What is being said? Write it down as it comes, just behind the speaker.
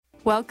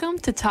Welcome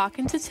to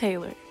Talkin' to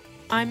Taylor.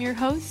 I'm your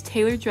host,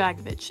 Taylor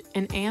Dragovich,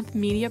 an AMP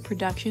Media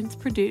Productions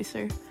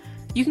producer.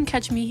 You can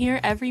catch me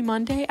here every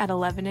Monday at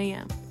 11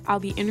 a.m.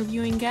 I'll be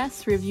interviewing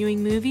guests,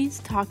 reviewing movies,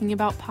 talking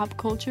about pop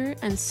culture,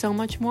 and so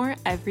much more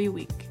every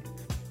week.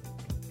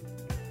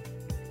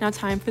 Now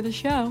time for the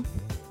show.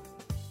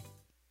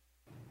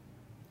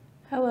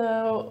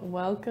 Hello,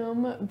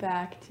 welcome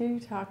back to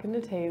Talkin'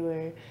 to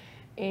Taylor.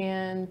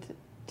 And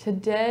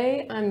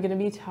today I'm going to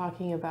be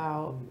talking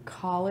about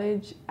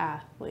college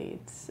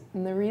athletes.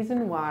 And the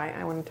reason why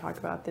I want to talk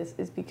about this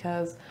is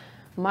because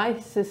my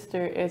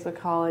sister is a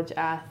college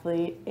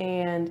athlete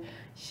and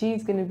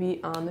she's going to be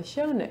on the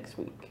show next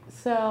week.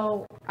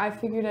 So I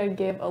figured I'd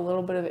give a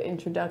little bit of an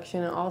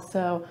introduction.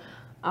 Also,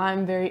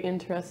 I'm very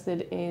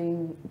interested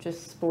in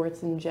just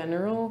sports in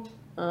general.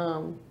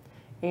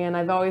 And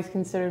I've always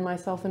considered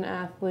myself an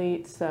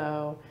athlete,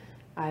 so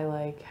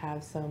I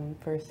have some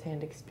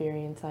firsthand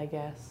experience, I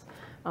guess,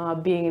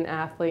 being an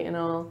athlete and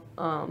all.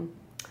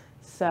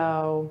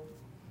 So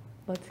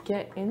let's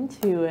get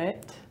into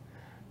it.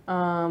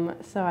 I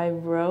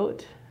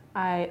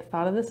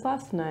thought of this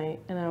last night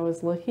and I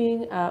was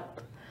looking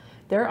up,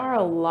 there are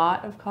a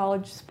lot of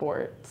college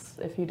sports,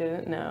 if you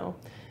didn't know.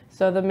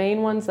 So the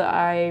main ones that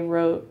I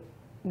wrote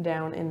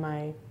down in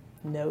my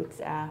notes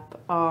app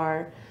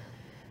are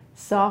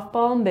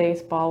softball and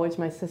baseball, which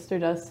my sister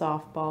does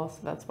softball, so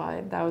that's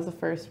why that was the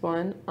first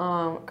one.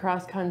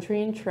 Cross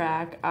country and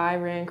track. I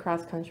ran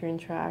cross country and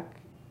track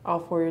all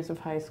 4 years of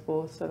high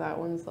school, so that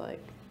one's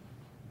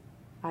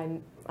I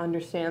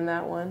understand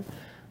that one.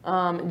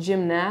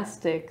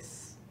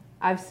 Gymnastics.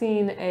 I've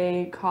seen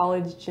a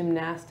college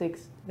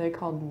gymnastics, they're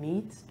called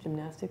meets,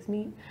 gymnastics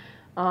meet,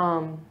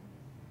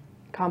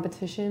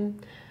 competition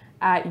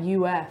at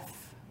UF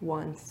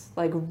once,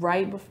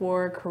 right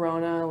before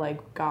Corona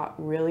got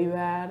really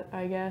bad,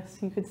 I guess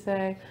you could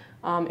say.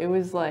 It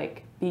was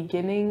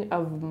beginning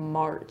of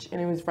March,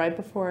 and it was right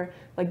before,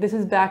 this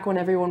is back when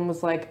everyone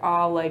was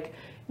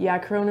yeah,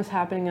 Corona's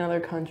happening in other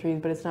countries,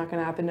 but it's not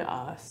gonna happen to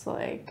us,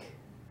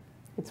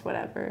 it's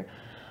whatever.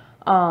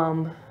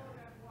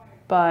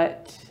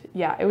 But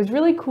yeah, it was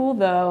really cool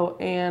though,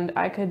 and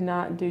I could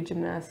not do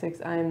gymnastics.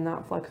 I am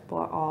not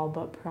flexible at all,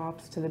 but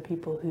props to the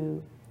people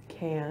who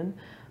can.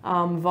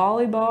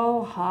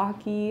 Volleyball,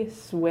 hockey,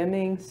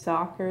 swimming,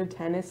 soccer,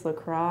 tennis,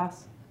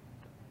 lacrosse,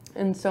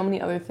 and so many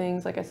other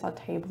things. I saw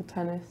table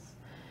tennis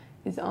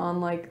is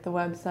on the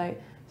website.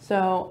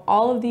 So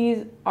all of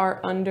these are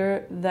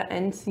under the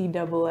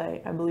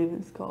NCAA, I believe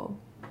it's called.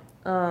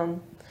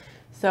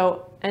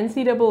 So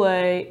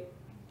NCAA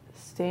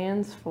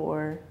stands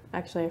for,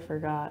 actually I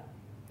forgot.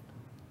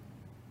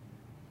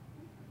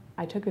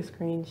 I took a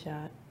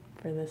screenshot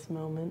for this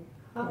moment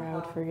where I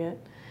would forget.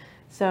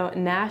 So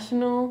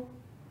National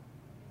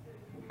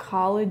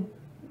Collegiate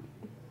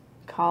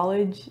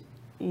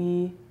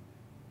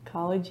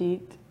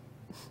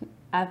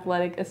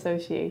Athletic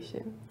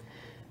Association.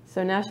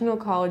 So National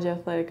College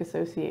Athletic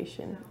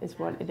Association is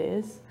what it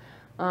is.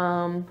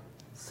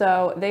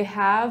 So they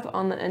have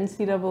on the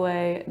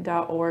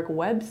ncaa.org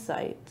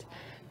website,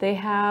 they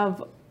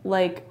have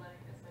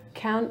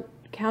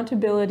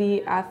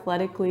countability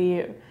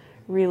athletically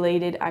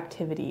related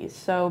activities.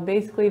 So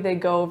basically they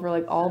go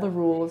over all the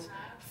rules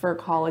for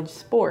college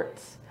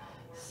sports.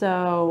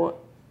 So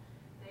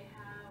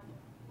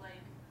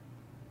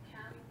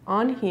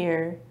on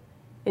here,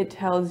 it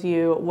tells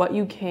you what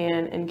you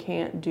can and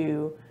can't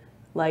do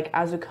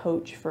as a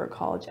coach for a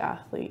college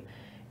athlete.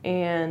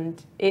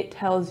 And it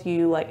tells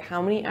you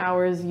how many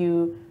hours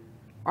you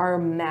are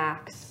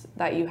max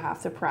that you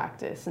have to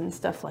practice and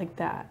stuff like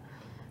that.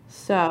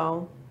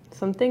 So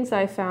some things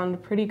I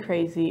found pretty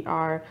crazy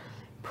are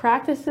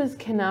practices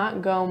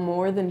cannot go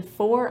more than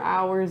 4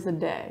 hours a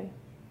day.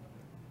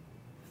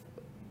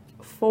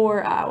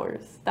 4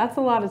 hours. That's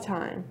a lot of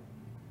time.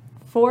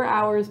 4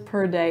 hours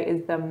per day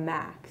is the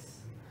max.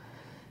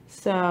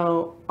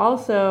 So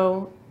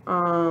also,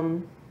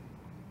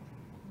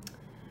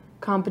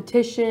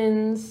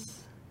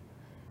 competitions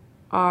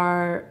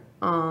are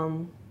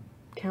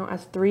count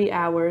as 3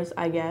 hours,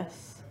 I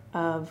guess,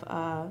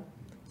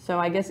 so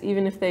I guess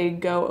even if they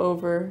go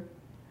over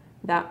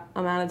that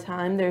amount of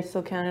time, they're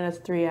still counted as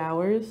 3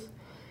 hours.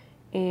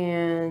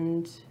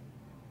 And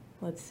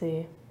let's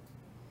see,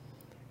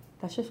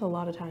 that's just a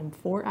lot of time.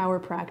 4-hour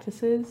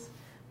practices.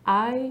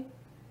 I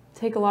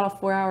take a lot of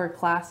 4-hour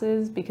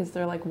classes because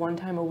they're one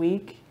time a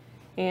week,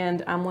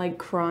 and I'm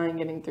crying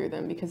getting through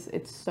them because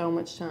it's so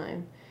much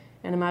time.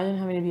 And imagine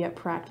having to be at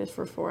practice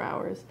for 4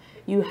 hours.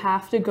 You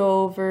have to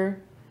go over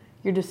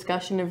your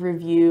discussion of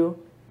review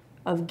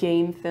of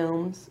game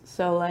films.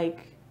 So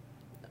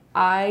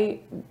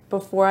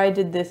before I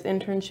did this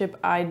internship,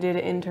 I did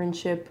an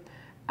internship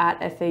at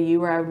FAU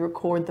where I would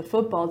record the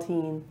football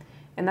team.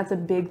 And that's a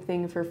big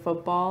thing for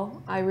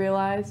football, I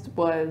realized,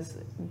 was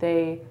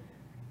they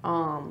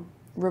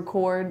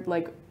record,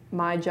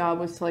 my job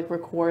was to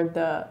record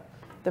the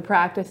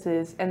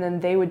practices, and then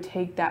they would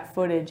take that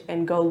footage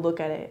and go look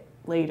at it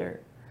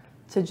later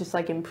to just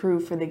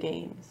improve for the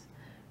games,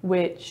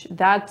 which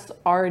that's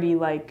already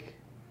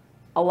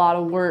a lot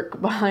of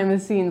work behind the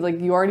scenes. Like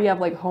you already have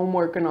like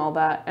homework and all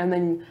that, and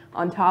then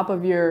on top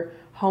of your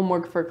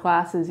homework for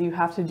classes, you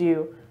have to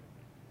do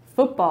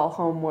football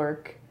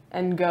homework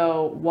and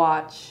go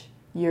watch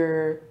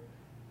your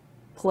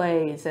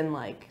plays and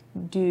like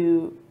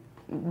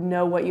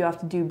know what you have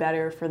to do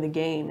better for the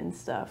game and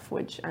stuff,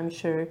 which I'm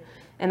sure,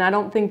 and I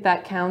don't think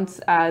that counts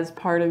as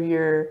part of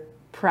your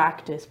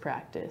practice.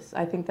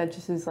 I think that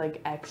just is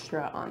like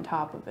extra on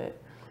top of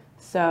it.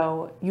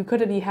 So you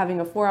could be having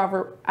a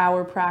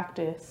 4-hour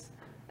practice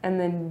and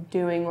then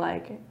doing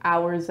like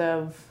hours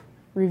of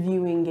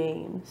reviewing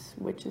games,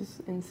 which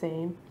is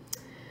insane.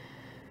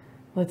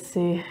 Let's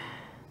see.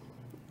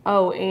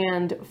 Oh,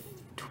 and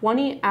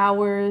 20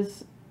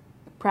 hours,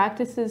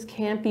 practices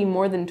can't be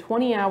more than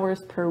 20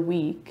 hours per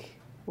week,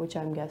 which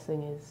I'm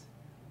guessing is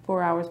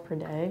 4 hours per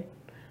day,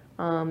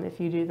 if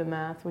you do the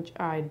math, which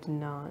I did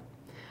not.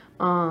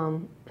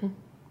 Well,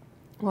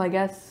 I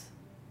guess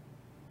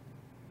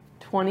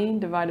 20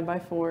 divided by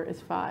 4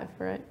 is 5,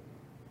 right?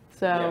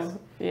 So, yes.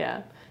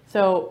 Yeah.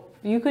 So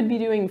you could be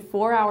doing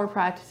 4-hour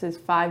practices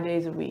 5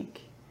 days a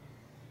week.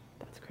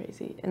 That's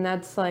crazy. And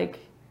that's like,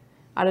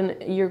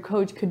 your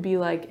coach could be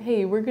like,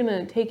 hey, we're going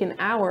to take an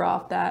hour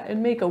off that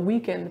and make a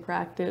weekend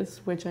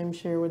practice, which I'm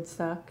sure would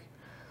suck.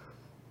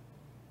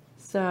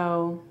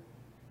 So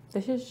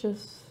this is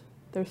just,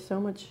 there's so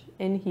much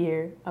in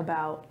here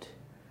about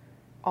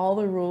all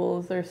the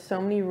rules. There's so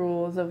many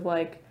rules of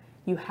like,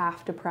 you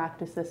have to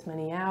practice this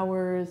many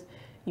hours.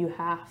 You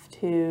have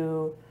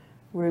to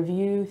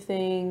review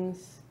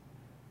things,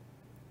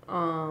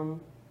 about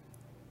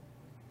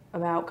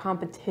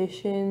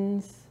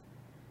competitions.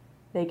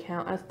 They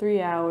count as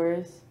 3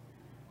 hours.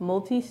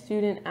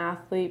 Multi-student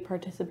athlete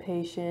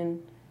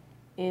participation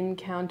in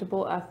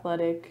countable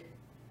athletic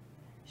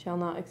shall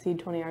not exceed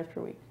 20 hours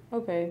per week.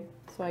 Okay,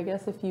 so I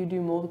guess if you do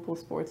multiple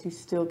sports, you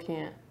still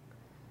can't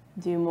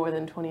do more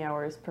than 20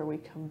 hours per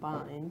week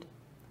combined.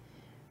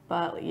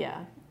 But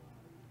yeah.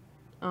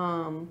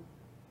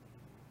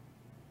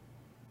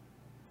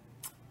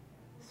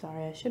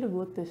 Sorry, I should have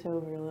looked this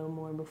over a little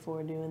more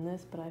before doing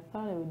this, but I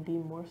thought it would be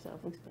more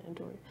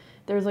self-explanatory.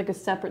 There's like a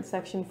separate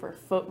section for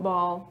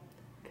football,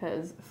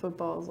 because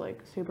football is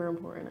like super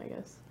important, I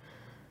guess.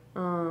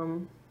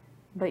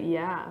 But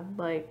yeah,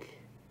 like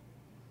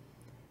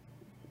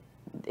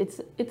it's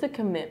a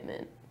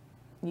commitment,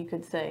 you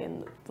could say,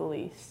 in the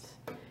least.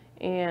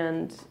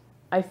 And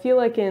I feel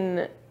like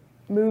in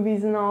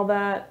movies and all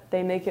that,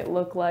 they make it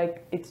look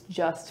like it's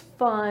just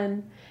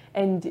fun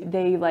and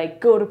they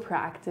like go to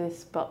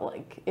practice, but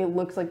like it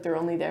looks like they're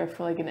only there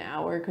for like an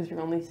hour because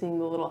you're only seeing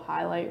the little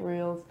highlight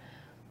reels.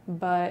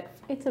 But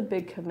it's a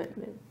big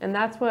commitment, and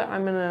that's what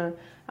I'm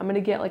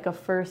gonna get like a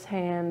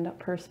first-hand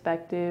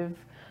perspective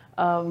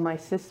of my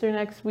sister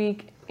next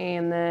week.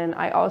 And then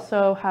I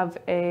also have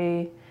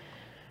a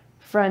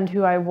friend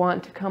who I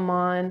want to come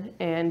on,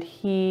 and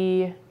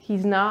he's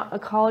not a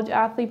college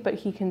athlete, but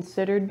he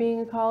considered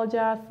being a college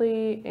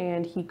athlete,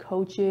 and he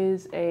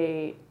coaches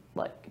a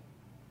like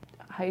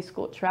high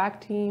school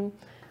track team.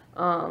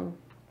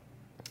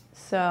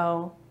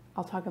 So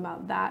I'll talk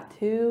about that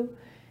too,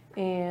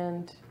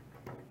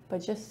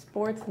 but just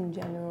sports in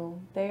general,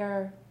 they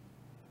are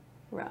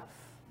rough.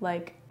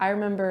 Like I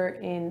remember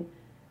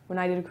when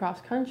I did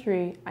cross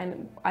country,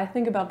 I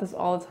think about this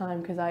all the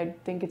time because I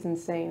think it's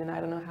insane and I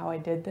don't know how I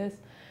did this.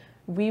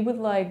 We would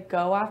like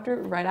go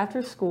right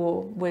after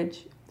school,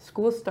 which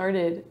school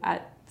started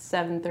at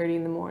 7:30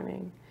 in the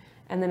morning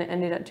and then it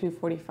ended at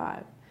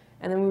 2:45.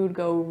 And then we would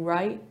go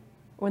right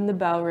when the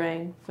bell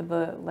rang for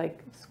the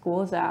like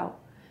school is out.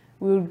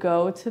 We would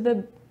go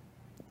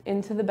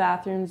into the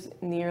bathrooms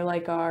near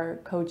like our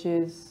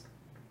coach's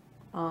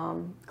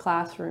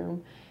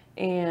classroom,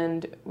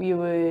 and we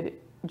would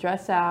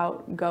dress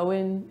out, go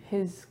in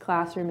his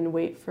classroom and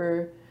wait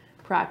for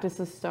practice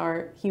to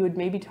start. He would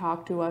maybe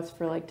talk to us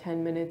for like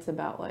 10 minutes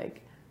about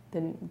like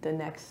the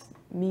next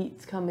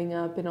meets coming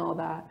up and all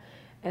that.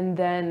 And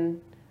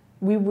then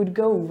we would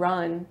go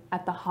run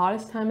at the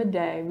hottest time of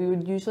day. We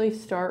would usually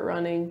start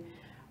running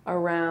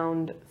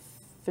around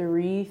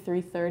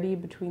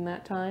 3:30 between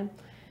that time.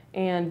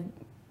 And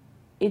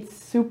it's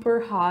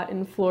super hot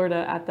in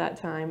Florida at that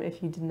time,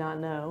 if you did not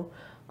know.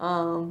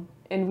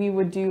 And we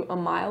would do a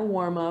mile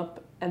warm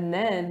up, and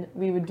then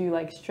we would do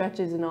like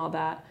stretches and all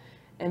that.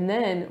 And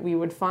then we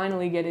would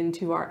finally get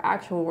into our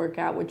actual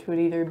workout, which would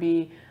either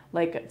be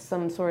like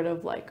some sort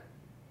of like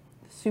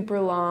super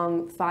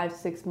long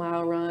 5-6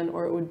 mile run,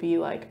 or it would be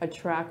like a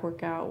track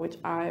workout, which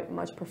I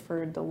much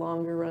preferred the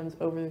longer runs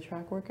over the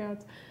track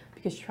workouts,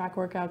 because track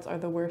workouts are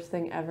the worst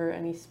thing ever.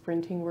 Any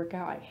sprinting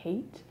workout I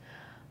hate.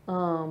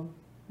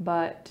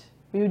 But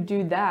we would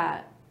do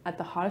that at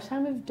the hottest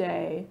time of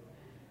day,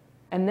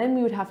 and then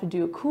we would have to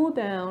do a cool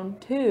down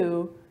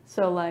too,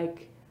 so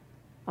like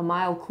a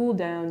mile cool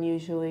down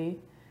usually,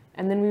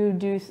 and then we would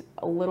do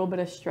a little bit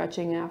of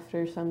stretching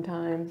after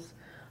sometimes,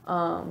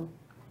 and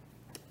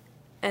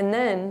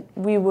then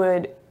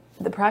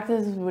the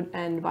practices would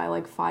end by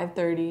like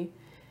 5:30,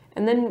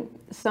 and then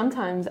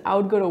sometimes I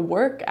would go to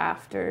work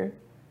after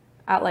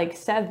at like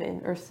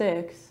 7 or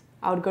 6.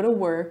 I would go to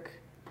work,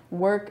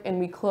 work, and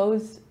we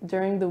closed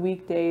during the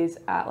weekdays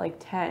at like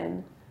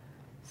 10.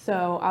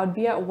 So I would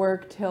be at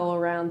work till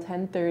around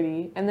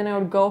 10:30, and then I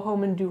would go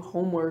home and do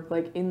homework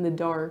like in the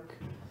dark.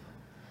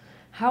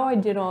 How I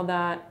did all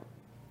that,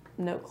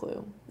 no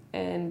clue.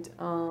 And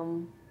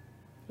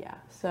yeah,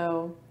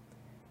 so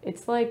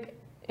it's like,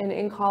 and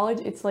in college,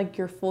 it's like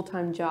your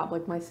full-time job.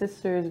 Like my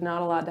sister is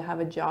not allowed to have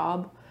a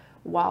job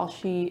while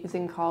she is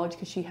in college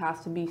because she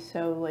has to be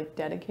so like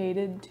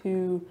dedicated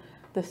to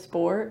the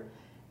sport.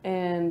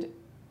 And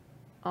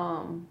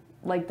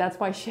like that's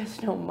why she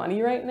has no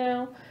money right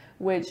now,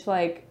 which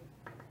like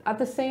at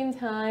the same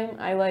time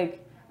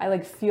I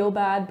feel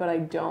bad, but I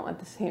don't at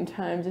the same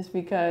time, just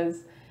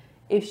because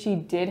if she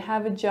did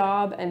have a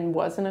job and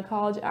wasn't a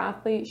college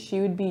athlete, she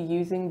would be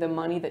using the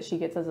money that she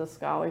gets as a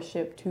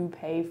scholarship to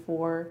pay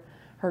for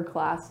her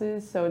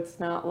classes. So it's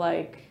not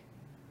like,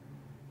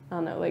 I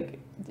don't know, like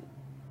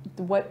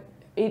what,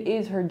 it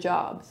is her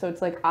job. So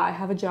it's like, I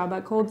have a job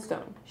at Cold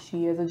Stone.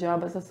 She has a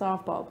job as a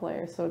softball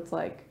player. So it's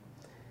like,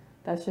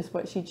 that's just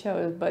what she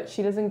chose. But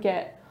she doesn't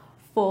get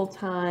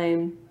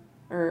full-time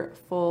or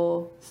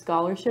full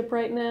scholarship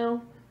right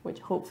now, which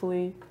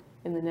hopefully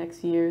in the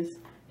next years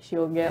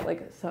she'll get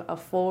like a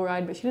full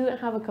ride, but she doesn't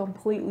have a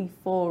completely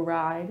full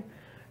ride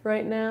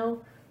right now,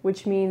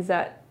 which means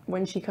that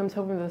when she comes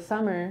home for the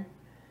summer,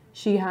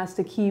 she has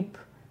to keep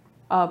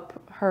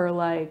up her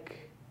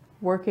like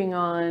working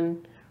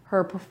on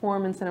her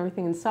performance and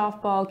everything in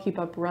softball, keep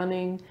up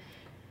running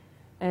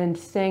and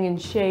staying in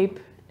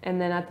shape,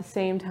 and then at the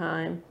same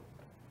time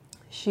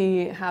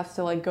she has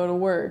to like go to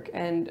work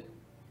and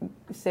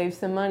save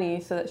some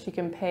money so that she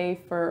can pay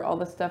for all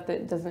the stuff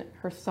that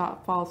her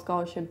fall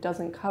scholarship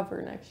doesn't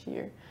cover next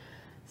year.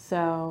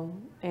 So,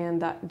 and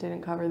that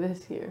didn't cover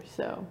this year,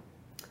 so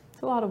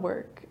it's a lot of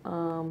work.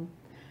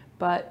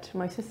 But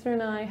my sister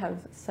and I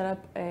have set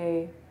up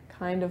a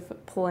kind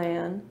of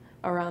plan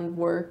around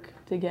work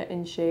to get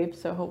in shape,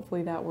 so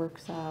hopefully that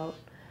works out.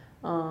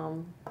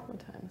 What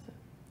time is it?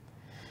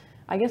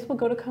 I guess we'll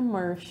go to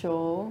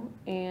commercial,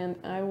 and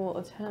I will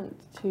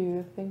attempt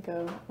to think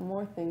of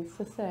more things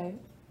to say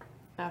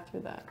after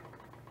that.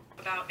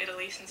 About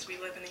Italy, since we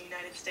live in the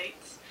United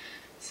States,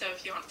 so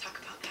if you want to talk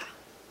about that.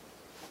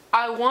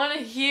 I want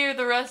to hear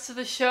the rest of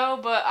the show,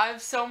 but I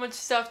have so much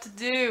stuff to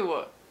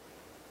do.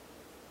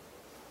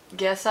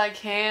 Guess I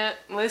can't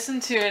listen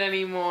to it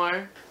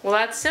anymore. Well,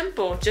 that's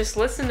simple. Just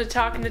listen to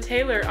Talking to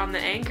Taylor on the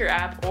Anchor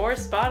app or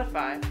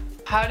Spotify.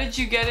 How did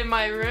you get in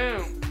my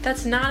room?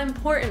 That's not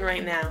important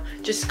right now.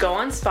 Just go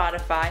on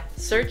Spotify,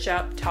 search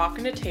up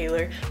Talking to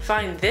Taylor,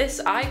 find this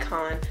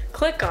icon,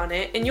 click on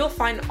it, and you'll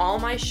find all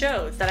my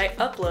shows that I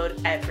upload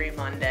every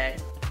Monday.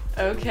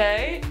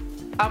 Okay,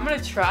 I'm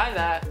gonna try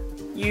that.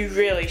 You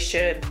really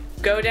should.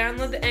 Go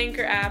download the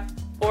Anchor app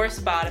or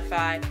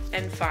Spotify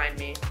and find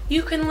me.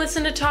 You can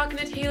listen to Talking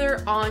to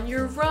Taylor on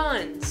your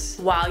runs,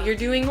 while you're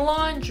doing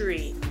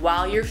laundry,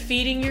 while you're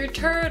feeding your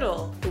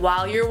turtle,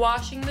 while you're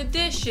washing the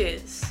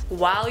dishes,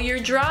 while you're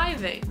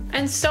driving,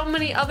 and so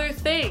many other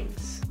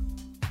things.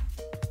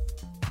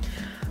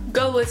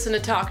 Go listen to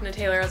Talking to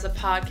Taylor as a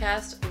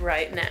podcast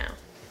right now.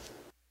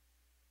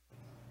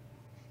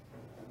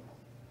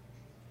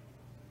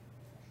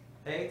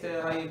 Hey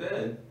Taylor, how you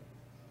been?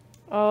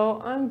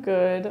 Oh, I'm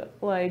good.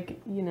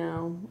 Like, you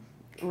know,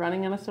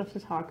 running out of stuff to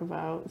talk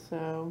about,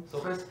 so. So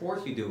what kind of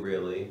sports you do,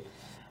 really?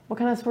 What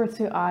kind of sports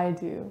do I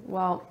do?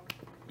 Well,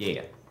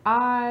 Yeah.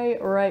 I,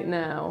 right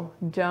now,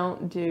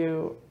 don't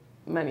do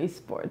many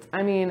sports.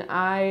 I mean,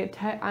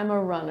 I'm a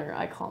runner.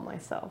 I call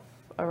myself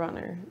a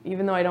runner,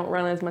 even though I don't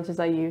run as much as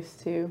I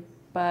used to.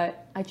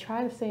 But I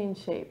try to stay in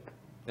shape.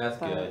 That's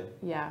But, good.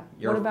 Yeah.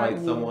 You What ever about fight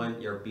you?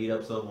 someone, you ever beat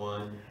up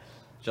someone,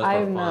 just I for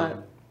have fun?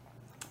 not.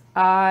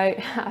 I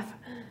have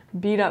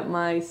beat up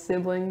my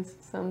siblings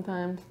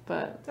sometimes,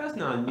 but That's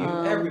not new.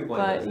 Everyone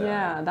but does that.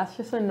 yeah, that's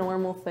just a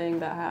normal thing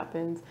that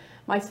happens.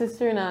 My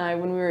sister and I,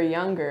 when we were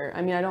younger,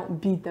 I mean, I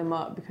don't beat them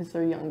up because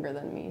they're younger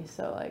than me,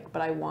 so like,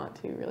 but I want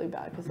to really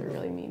bad because they're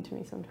really mean to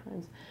me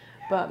sometimes.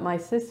 But my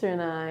sister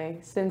and I,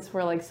 since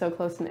we're like so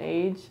close in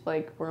age,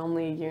 like we're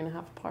only a year and a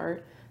half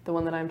apart, the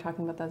one that I'm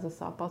talking about that's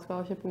a softball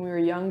scholarship, when we were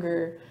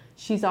younger,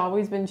 she's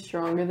always been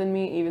stronger than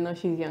me, even though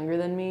she's younger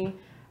than me.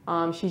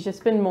 She's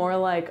just been more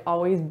like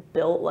always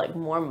built like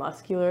more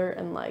muscular,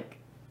 and like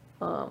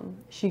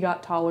she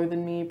got taller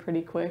than me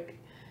pretty quick.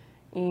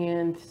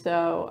 And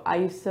so I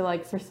used to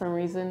like, for some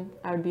reason,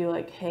 I would be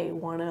like, hey,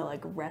 wanna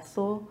like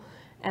wrestle?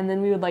 And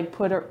then we would like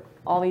put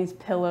all these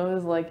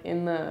pillows like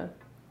in the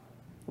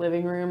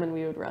living room and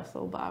we would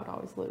wrestle, but I would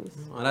always lose.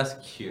 Oh, that's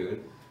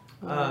cute.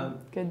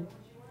 Good.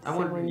 I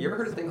wonder, you ever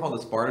heard of a thing called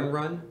the Spartan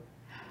Run?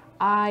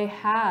 I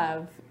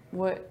have.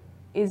 What,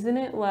 isn't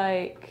it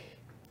like,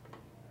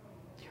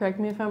 correct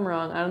me if I'm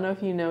wrong, I don't know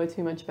if you know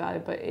too much about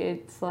it, but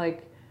it's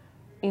like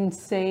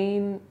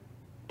insane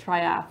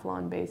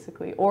triathlon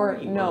basically, or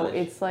Pretty no, much.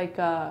 it's like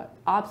a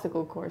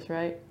obstacle course,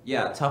 right?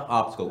 Yeah, tough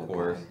obstacle Okay.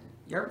 course.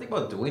 You ever think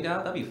about doing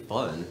that? That'd be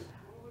fun.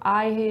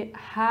 I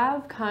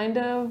have kind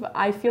of.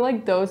 I feel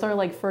like those are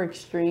like for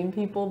extreme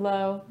people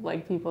though,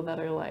 like people that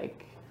are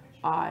like,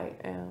 I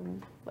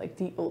am like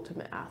the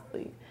ultimate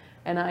athlete.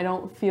 and I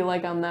don't feel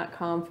like I'm that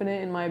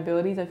confident in my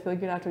abilities. I feel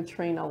like you'd have to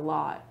train a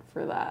lot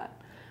for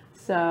that.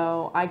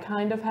 So I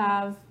kind of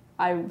have,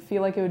 I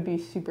feel like it would be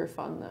super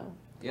fun though.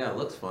 Yeah, it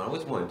looks fun. I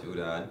always wanted to do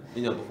that,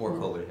 before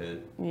COVID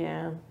hit.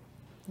 Yeah,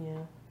 yeah.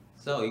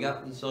 So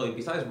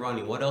besides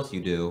running, what else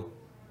you do?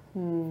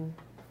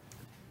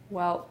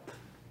 Well,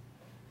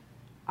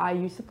 I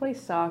used to play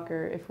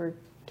soccer if we're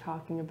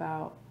talking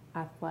about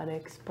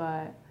athletics,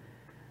 but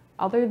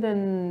other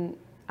than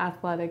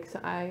athletics,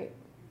 I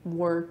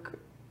work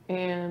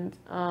and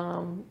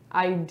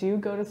I do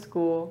go to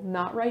school.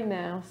 Not right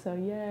now, so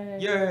yay.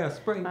 Yeah,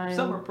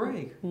 summer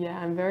break. Yeah,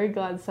 I'm very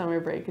glad summer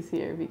break is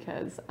here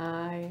because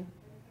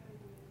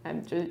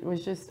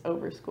was just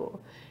over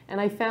school. And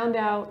I found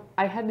out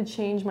I had to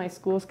change my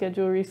school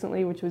schedule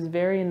recently, which was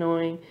very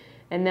annoying.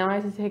 And now I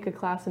have to take a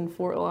class in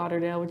Fort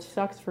Lauderdale, which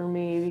sucks for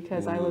me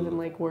because I live in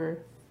Lake Worth.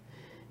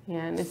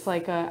 Yeah, and it's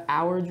like an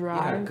hour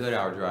drive. Yeah, a good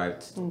hour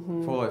drive.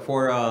 For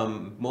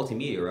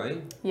multimedia,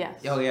 right? Yes.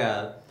 Oh,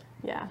 yeah.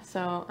 Yeah,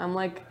 so I'm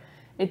like,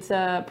 it's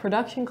a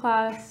production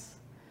class.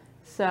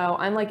 So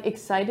I'm like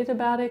excited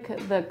about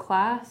it, the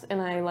class,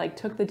 and I like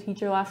took the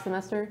teacher last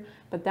semester,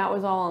 but that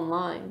was all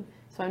online.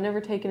 So I've never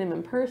taken him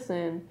in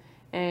person,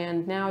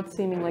 and now it's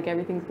seeming like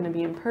everything's going to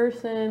be in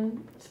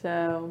person,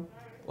 so...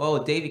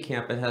 Well, Davie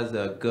Campus has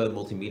a good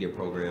multimedia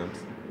programs.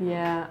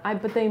 Yeah,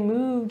 but they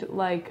moved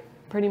like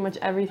pretty much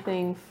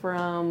everything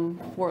from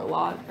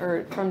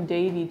from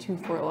Davie to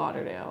Fort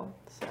Lauderdale,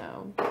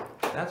 so...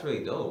 That's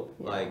really dope.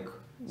 Yeah. Like,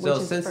 Which so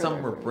is since further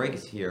summer from me. break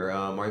is here,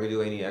 are you going to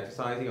do any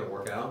exercising or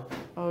workout?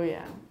 Oh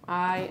yeah,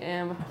 I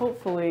am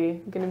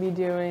hopefully going to be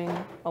doing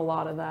a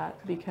lot of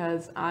that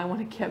because I want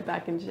to get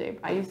back in shape.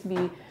 I used to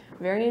be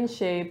very in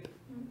shape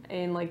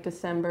in like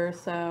December,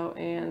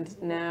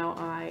 and now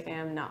I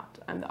am not.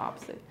 I'm the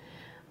opposite.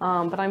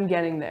 But I'm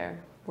getting there.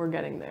 We're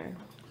getting there.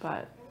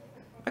 But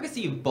I can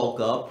see you bulk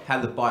up,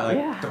 have the body like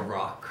Yeah. The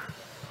Rock.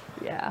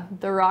 yeah,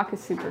 The Rock is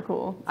super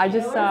cool. I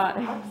just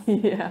saw,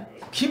 yeah.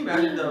 Can you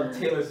imagine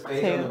Taylor's face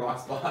on Taylor. The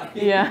Rock's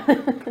body? Yeah,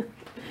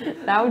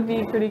 that would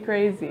be pretty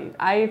crazy.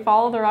 I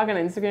follow The Rock on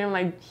Instagram,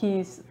 and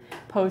he's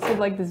posted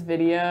like this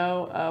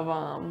video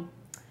of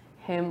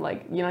him,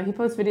 like, he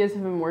posts videos of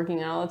him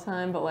working out all the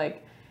time, but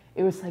like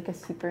it was like a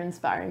super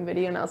inspiring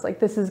video, and I was like,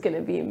 this is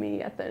gonna be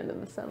me at the end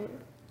of the summer.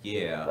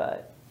 Yeah.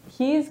 But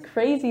he's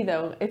crazy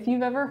though. If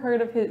you've ever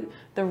heard of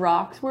The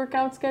Rock's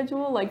workout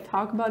schedule, like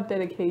talk about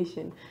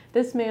dedication.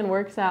 This man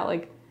works out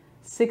like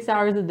 6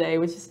 hours a day,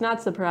 which is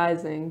not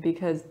surprising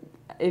because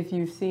if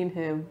you've seen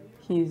him,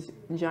 he's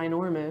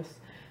ginormous.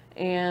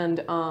 And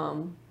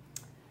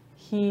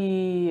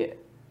he's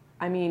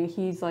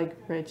like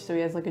rich, so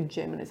he has like a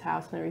gym in his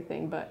house and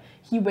everything, but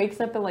he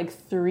wakes up at like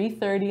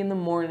 3:30 in the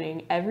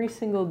morning every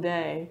single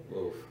day,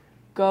 Oof.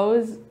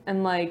 goes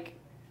and like,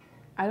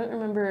 I don't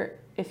remember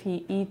if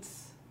he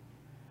eats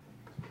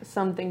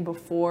something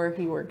before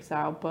he works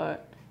out,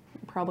 but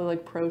probably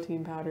like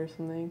protein powder or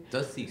something.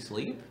 Does he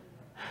sleep?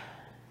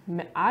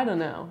 I don't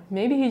know.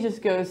 Maybe he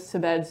just goes to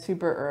bed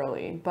super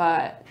early,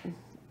 but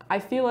I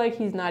feel like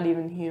he's not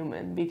even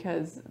human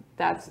because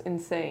that's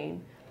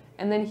insane.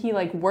 And then he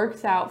like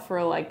works out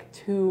for like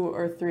 2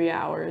 or 3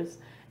 hours,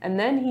 and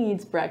then he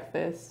eats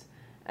breakfast,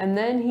 and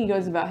then he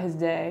goes about his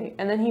day,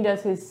 and then he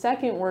does his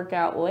second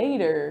workout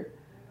later,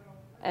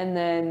 and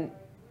then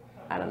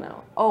I don't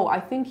know. Oh, I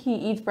think he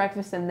eats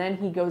breakfast and then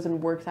he goes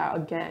and works out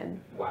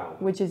again. Wow.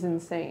 Which is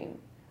insane.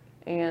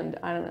 And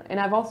I don't know. And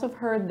I've also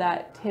heard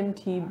that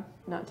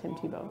not Tim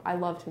Tebow. I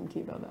love Tim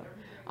Tebow though.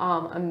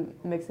 I'm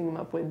mixing him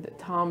up with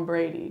Tom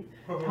Brady.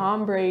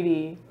 Tom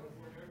Brady,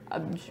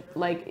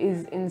 like,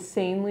 is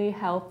insanely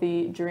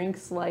healthy.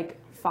 Drinks like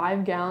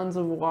 5 gallons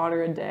of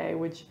water a day,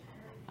 which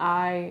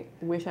I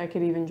wish I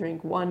could even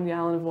drink 1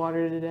 gallon of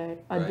water a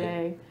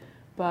day.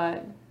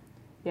 But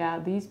yeah,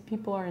 these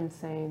people are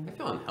insane. I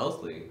feel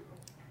unhealthy.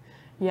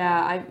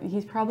 Yeah,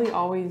 he's probably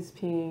always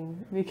peeing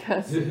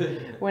because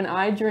when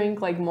I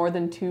drink like more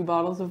than 2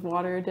 bottles of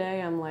water a day,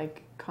 I'm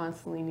like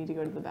constantly need to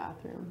go to the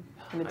bathroom,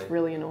 and it's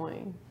really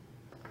annoying.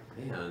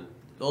 Man,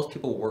 those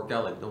people work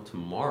out like no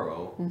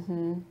tomorrow.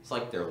 Mm-hmm. It's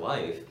like their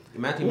life.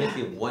 Imagine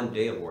missing 1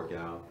 day of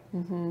workout.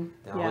 Mm-hmm.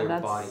 Yeah,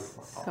 that's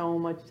so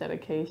much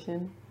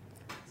dedication.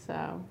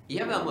 So. You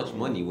have that much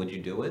money, would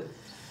you do it?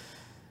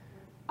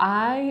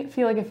 I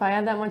feel like if I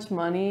had that much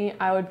money,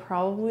 I would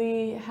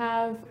probably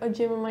have a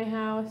gym in my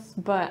house,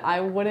 but I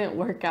wouldn't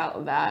work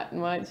out that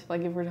much.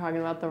 Like if we're talking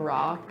about The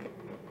Rock,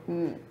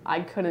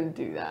 I couldn't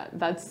do that.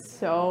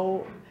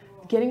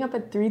 Getting up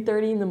at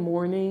 3:30 in the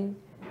morning,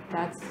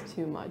 that's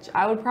too much.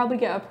 I would probably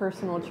get a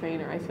personal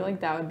trainer. I feel like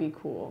that would be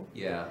cool.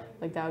 Yeah.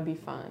 Like that would be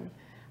fun.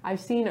 I've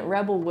seen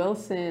Rebel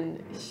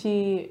Wilson,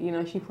 she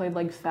played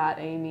like Fat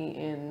Amy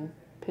in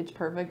Pitch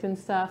Perfect and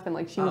stuff, and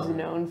like she was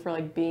known for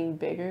like being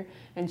bigger,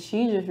 and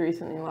she just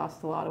recently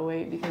lost a lot of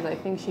weight because I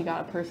think she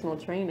got a personal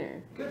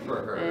trainer. Good for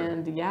her.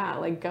 And yeah,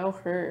 like go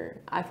her.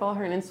 I follow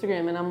her on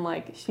Instagram, and I'm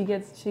like, she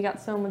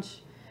got so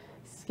much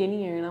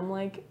skinnier, and I'm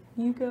like,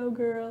 you go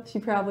girl. She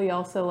probably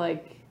also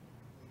like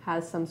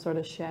has some sort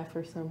of chef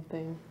or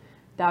something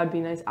That would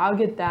be nice. I'll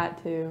get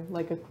that too,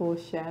 like a cool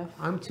chef.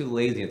 I'm too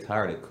lazy and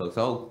tired to cook,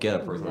 so I'll get a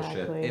personal chef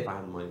Exactly. if I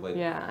have the money. Like,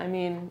 Yeah, I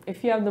mean,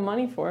 if you have the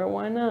money for it,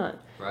 why not?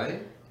 right?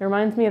 It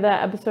reminds me of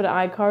that episode of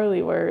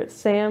iCarly where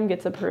Sam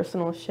gets a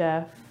personal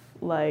chef,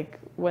 like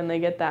when they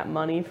get that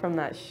money from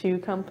that shoe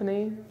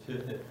company.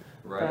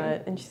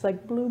 Right. And she's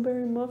like,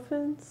 blueberry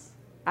muffins?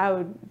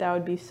 That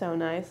would be so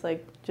nice.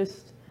 Like,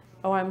 just,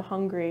 oh, I'm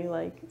hungry.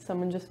 Like,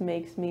 someone just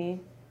makes me,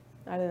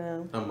 I don't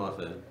know, A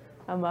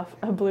muffin.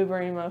 a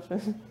blueberry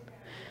muffin.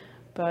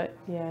 But,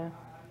 yeah.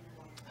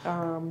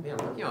 Yeah,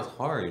 working out's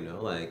hard, you know.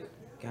 Like,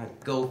 gotta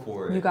go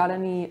for it. You got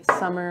any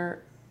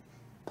summer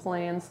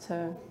plans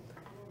to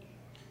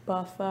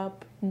buff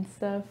up and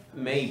stuff?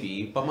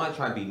 Maybe, but I'm gonna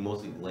try to be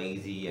mostly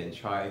lazy and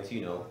try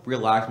to,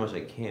 relax as much as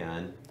I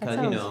can. That Because,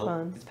 sounds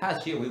fun. this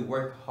past year we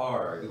worked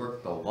hard. We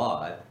worked a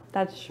lot.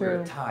 That's We're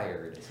true.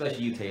 tired.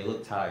 Especially you, Tay. You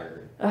look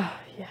tired. Yeah,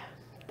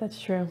 that's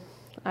true.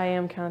 I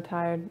am kind of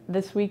tired.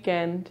 This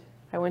weekend,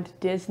 I went to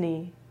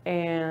Disney,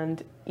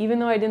 and even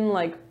though I didn't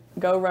like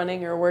go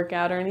running or work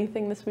out or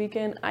anything this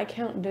weekend, I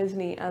count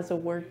Disney as a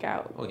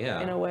workout Oh, yeah.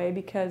 in a way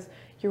because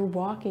you're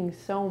walking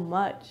so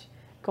much.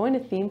 Going to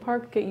theme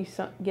park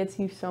gets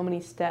you so many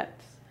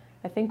steps.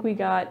 I think we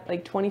got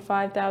like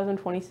 25,000,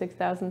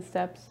 26,000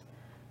 steps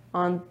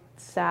on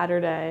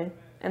Saturday,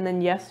 and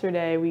then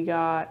yesterday we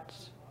got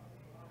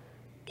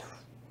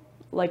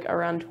like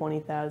around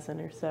 20,000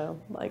 or so,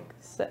 like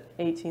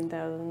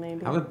 18,000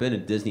 maybe. I haven't been to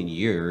Disney in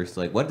years.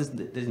 Like, what does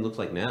Disney look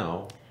like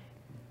now?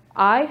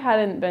 I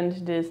hadn't been to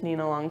Disney in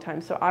a long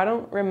time, so I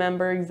don't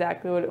remember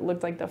exactly what it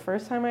looked like the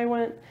first time I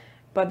went.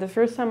 But the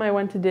first time I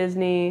went to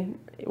Disney,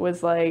 it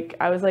was like,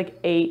 I was like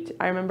 8.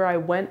 I remember I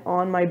went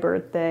on my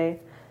birthday,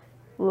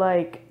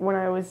 like when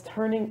I was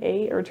turning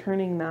 8 or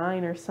turning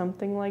 9 or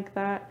something like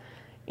that.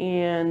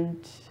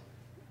 And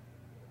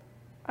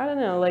I don't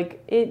know,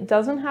 like it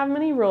doesn't have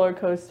many roller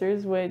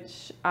coasters,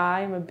 which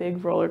I'm a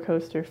big roller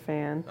coaster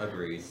fan.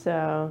 Agreed.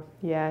 So,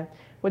 yeah.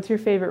 What's your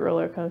favorite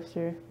roller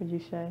coaster, would you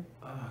say?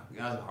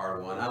 That's a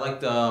hard one. I like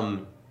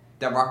the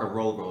that rock and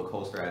roller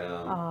coaster at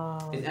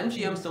Oh. Is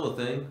MGM still a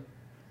thing?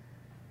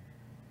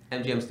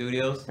 MGM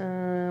Studios?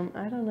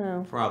 I don't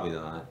know. Probably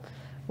not.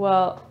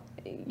 Well,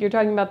 you're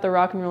talking about the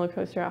Rock and Roller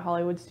Coaster at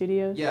Hollywood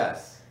Studios?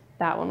 Yes.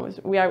 That one was,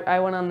 I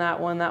went on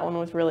that one. That one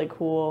was really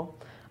cool.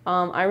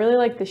 I really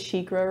like the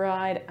Sheikra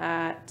ride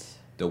at,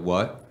 The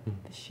what?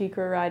 the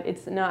Sheikra ride.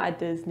 It's not at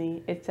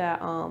Disney. It's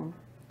at,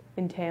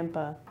 in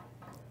Tampa,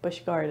 Busch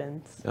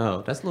Gardens.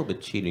 Oh, that's a little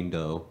bit cheating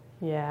though.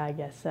 Yeah, I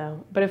guess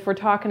so. But if we're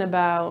talking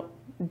about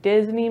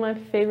Disney, my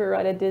favorite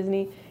ride at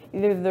Disney,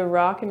 either the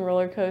Rock and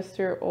Roller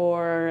Coaster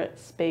or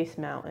Space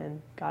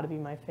Mountain. Gotta be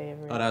my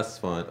favorite. Oh, that's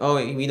fun. Oh,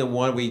 you mean the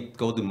one we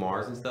go to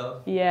Mars and stuff?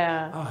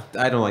 Yeah. Oh,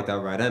 I don't like that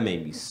ride. That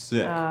made me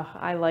sick.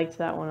 I liked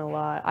that one a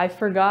lot. I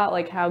forgot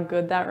like how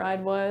good that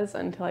ride was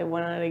until I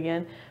went on it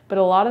again. But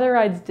a lot of the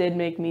rides did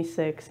make me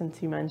sick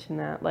since you mentioned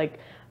that. Like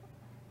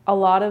a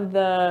lot of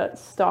the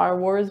Star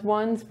Wars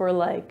ones were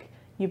like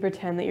you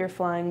pretend that you're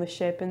flying the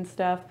ship and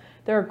stuff.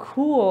 They're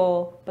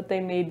cool, but they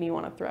made me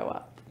want to throw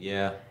up.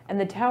 Yeah. And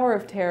the Tower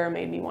of Terror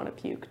made me want to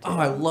puke too. Oh,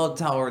 I love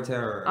Tower of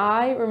Terror.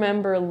 I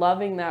remember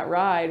loving that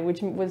ride,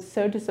 which was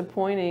so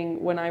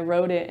disappointing when I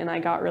rode it and I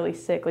got really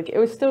sick. Like, it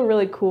was still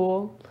really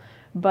cool,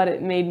 but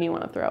it made me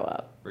want to throw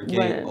up. We're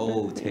getting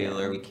old,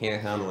 Taylor. We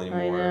can't handle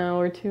anymore. I know,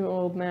 we're too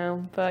old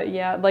now. But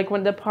yeah, like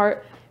when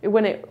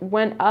it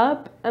went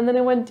up and then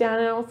it went down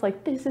and I was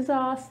like, this is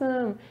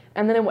awesome.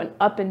 And then it went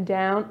up and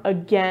down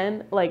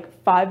again,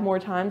 like 5 more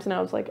times. And I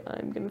was like,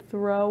 I'm going to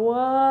throw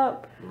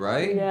up.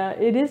 Right? Yeah,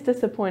 it is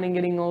disappointing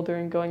getting older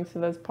and going to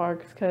those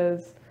parks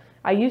because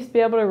I used to be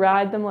able to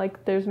ride them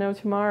like there's no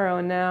tomorrow,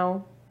 and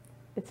now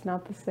it's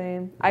not the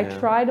same. I Yeah.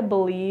 try to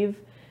believe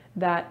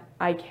that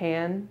I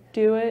can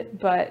do it,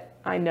 but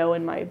I know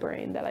in my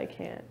brain that I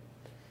can't.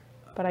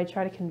 But I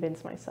try to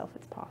convince myself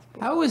it's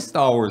possible. How is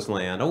Star Wars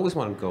Land? I always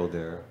want to go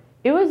there.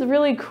 It was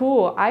really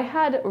cool. I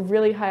had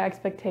really high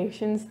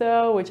expectations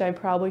though, which I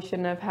probably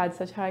shouldn't have had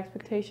such high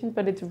expectations,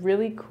 but it's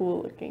really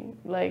cool looking.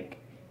 Like,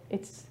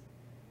 it's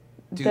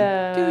Do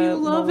you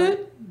love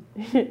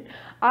it?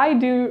 I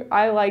do.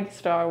 I like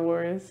Star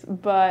Wars,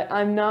 but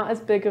I'm not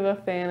as big of a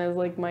fan as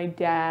like my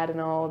dad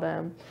and all of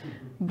them.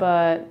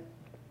 But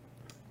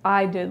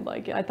I did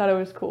like it. I thought it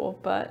was cool,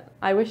 but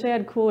I wish they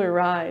had cooler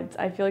rides.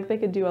 I feel like they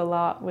could do a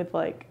lot with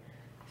like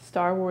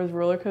Star Wars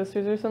roller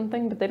coasters or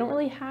something, but they don't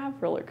really have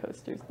roller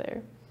coasters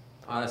there.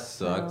 Oh, that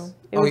sucks. So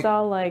it was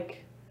all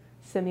like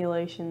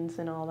simulations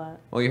and all that.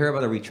 Oh, you heard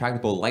about the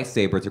retractable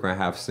lightsabers they're going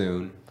to have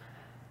soon.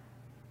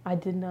 I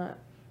did not.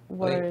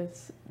 What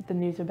is the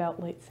news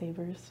about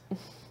lightsabers?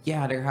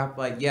 Yeah,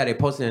 they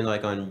posted it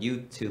like on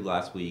YouTube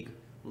last week.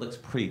 Looks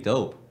pretty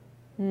dope.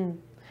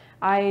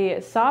 I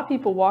saw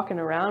people walking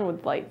around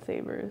with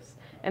lightsabers,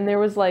 and there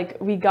was like,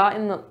 we got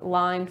in the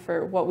line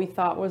for what we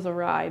thought was a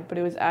ride, but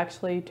it was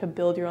actually to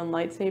build your own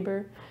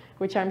lightsaber,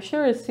 which I'm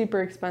sure is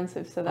super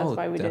expensive, so that's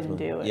why we didn't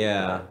do it.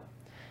 Yeah. But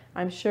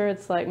I'm sure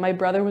it's like, my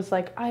brother was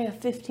like, I have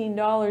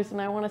 $15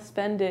 and I want to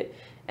spend it,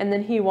 and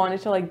then he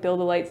wanted to like build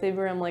a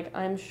lightsaber. I'm like,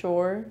 I'm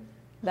sure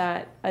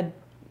that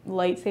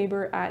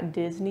lightsaber at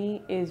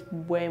Disney is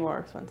way more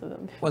expensive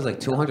than Was it like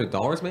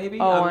 $200 maybe?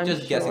 Oh, I'm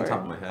just guessing sure.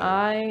 top of my head.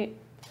 I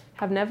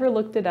have never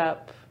looked it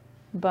up,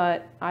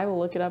 but I will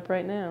look it up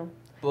right now.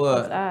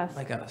 Let's But ask.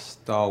 like a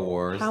Star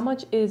Wars. How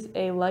much is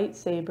a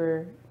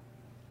lightsaber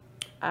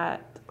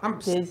at I'm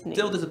Disney?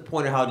 still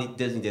disappointed how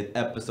Disney did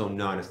Episode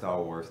 9 of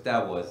Star Wars.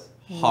 That was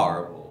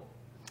horrible.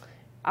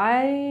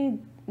 I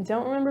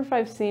don't remember if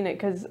I've seen it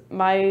because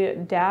my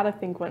dad, I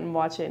think, went and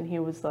watched it and he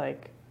was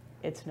like,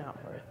 it's not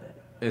worth it.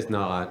 It's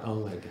not. Oh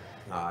my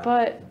god.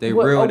 But they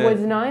ruined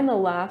was it. 9 the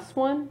last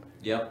one?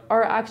 Yep.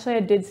 Or actually, I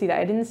did see that.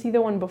 I didn't see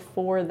the one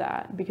before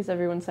that because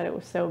everyone said it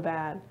was so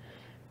bad.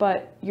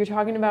 But you're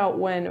talking about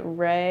when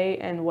Rey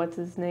and what's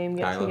his name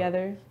get Kylo.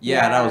 together?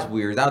 Yeah, that was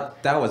weird. That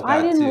was bad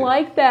I didn't too.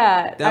 like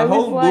that. That I was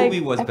whole like, movie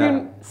was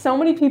everyone- bad. So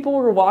many people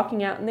were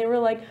walking out and they were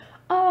like,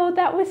 "Oh,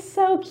 that was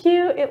so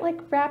cute. It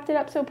like wrapped it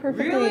up so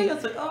perfectly." Really? I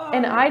was like, oh.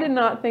 And I did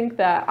not think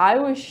that. I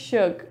was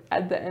shook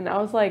at the end. I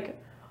was like,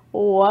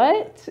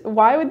 "What?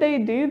 Why would they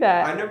do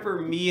that?" I remember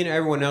me and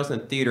everyone else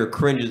in theater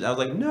cringes. I was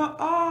like, no,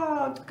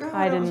 oh god.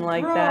 I that didn't was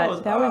like gross.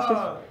 that. That was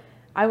just-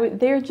 Ah.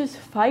 they were just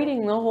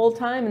fighting the whole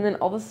time, and then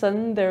all of a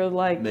sudden they're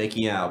like,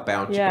 Making out,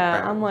 bound.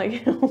 yeah. I'm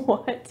like,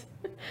 what?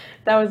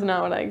 That was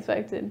not what I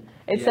expected.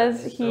 It Yeah,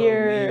 says it's so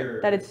here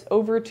weird. that it's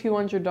over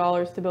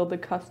 $200 to build a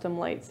custom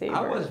lightsaber.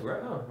 I was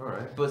oh, all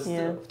right, but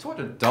Yeah. still,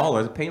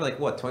 $200. Paying like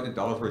what,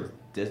 $200 for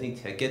Disney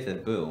tickets,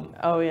 and boom.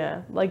 Oh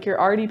yeah, like you're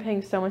already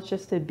paying so much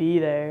just to be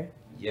there.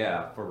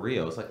 Yeah, for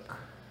real. It's like,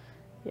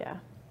 Yeah.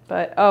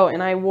 But oh,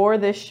 and I wore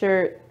this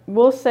shirt.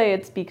 We'll say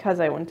it's because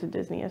I went to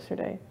Disney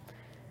yesterday.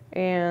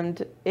 And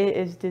it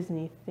is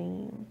Disney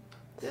themed.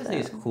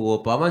 Disney's So, cool,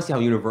 but I want to see how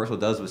Universal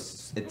does with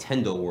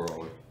Nintendo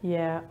World.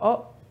 yeah.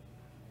 Oh,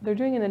 they're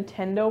doing a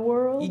Nintendo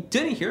World? You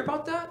didn't hear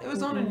about that? It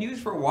was on the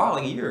news for a while,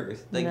 like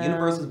years. Like No.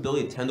 Universal's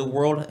building Nintendo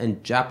World,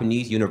 and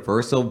Japanese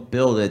Universal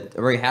build it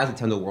already has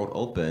Nintendo World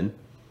open.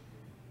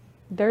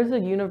 There's a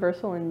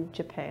Universal in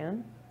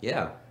Japan?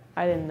 Yeah,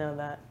 I didn't know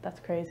that. That's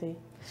crazy.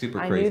 super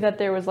I crazy. knew that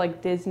there was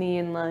like Disney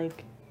in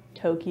like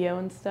Tokyo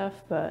and stuff,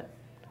 but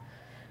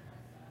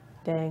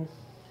dang.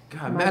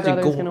 God, My imagine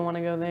brother's going. gonna want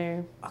to go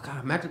there. Oh,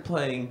 God, imagine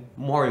playing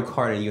Mario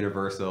Kart in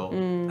Universal. Oh, God,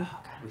 it'd be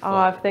Oh,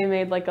 fun. if they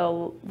made like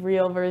a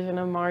real version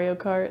of Mario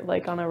Kart,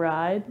 like on a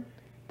ride,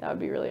 that would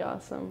be really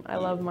awesome. I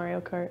love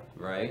Mario Kart.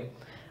 Right?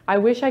 I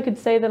wish I could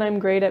say that I'm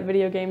great at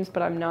video games,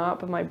 but I'm not,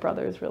 but my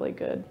brother's really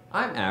good.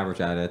 I'm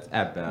average at it,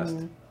 at best.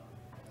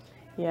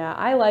 Yeah,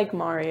 I like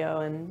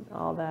Mario and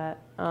all that,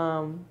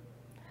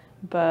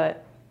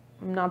 but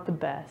I'm not the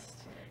best.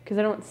 Because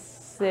I don't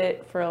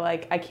sit for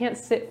like, I can't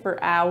sit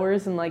for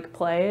hours and like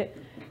play it.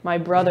 My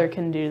brother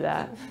can do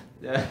that.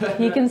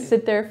 He can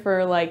sit there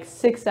for like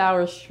 6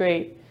 hours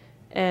straight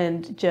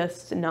and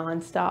just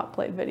nonstop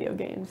play video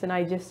games. And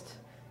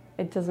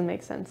it doesn't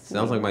make sense to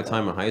Sounds me. like my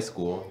time in high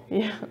school.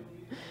 Yeah.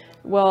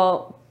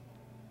 Well,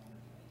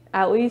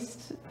 at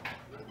least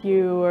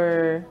you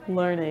were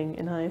learning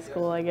in high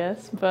school, I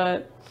guess.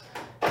 But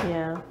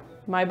yeah,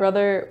 my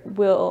brother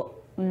will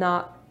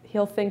not,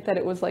 he'll think that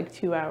it was like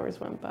 2 hours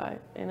went by.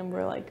 And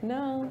we're like,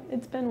 no,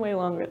 it's been way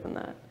longer than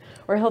that.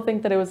 Or he'll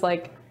think that it was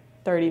like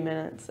 30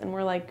 minutes. And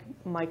we're like,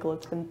 Michael,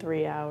 it's been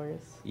 3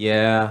 hours.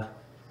 Yeah.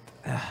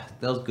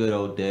 Those good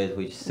old days,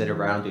 we just sit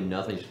around, do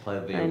nothing, just play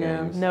video I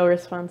know. games. No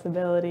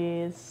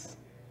responsibilities.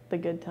 The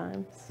good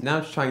times. Now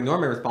I'm just trying to ignore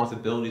my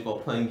responsibilities while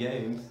playing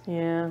games.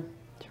 Yeah.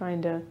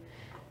 Trying to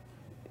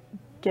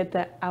get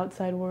that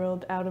outside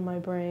world out of my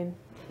brain.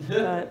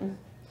 But,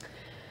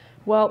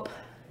 well,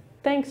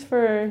 thanks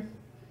for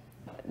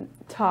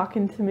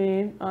talking to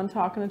me on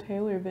Talking to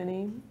Taylor,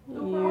 Vinny.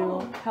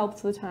 You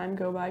helped the time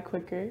go by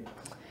quicker.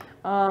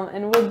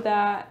 And with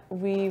that,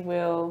 we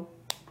will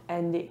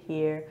end it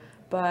here.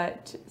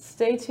 But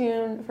stay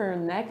tuned for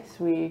next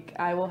week.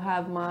 I will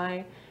have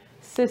my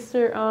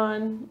sister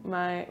on.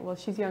 Well,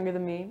 she's younger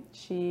than me.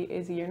 She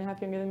is a year and a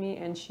half younger than me,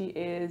 and she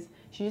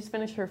just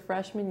finished her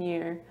freshman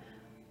year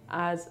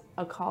as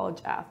a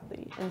college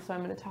athlete. And so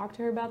I'm going to talk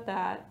to her about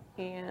that.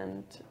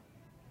 And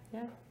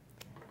yeah,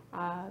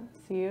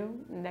 see you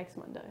next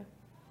Monday.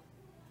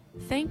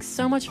 Thanks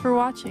so much for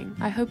watching.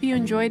 I hope you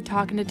enjoyed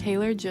talking to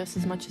Taylor just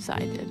as much as I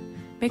did.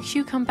 Make sure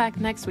you come back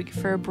next week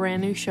for a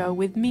brand new show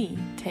with me,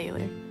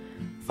 Taylor.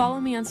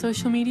 Follow me on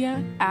social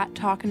media at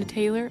Talking to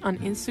Taylor on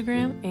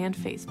Instagram and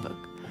Facebook.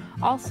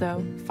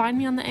 Also, find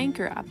me on the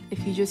Anchor app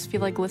if you just feel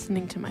like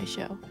listening to my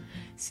show.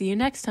 See you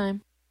next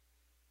time.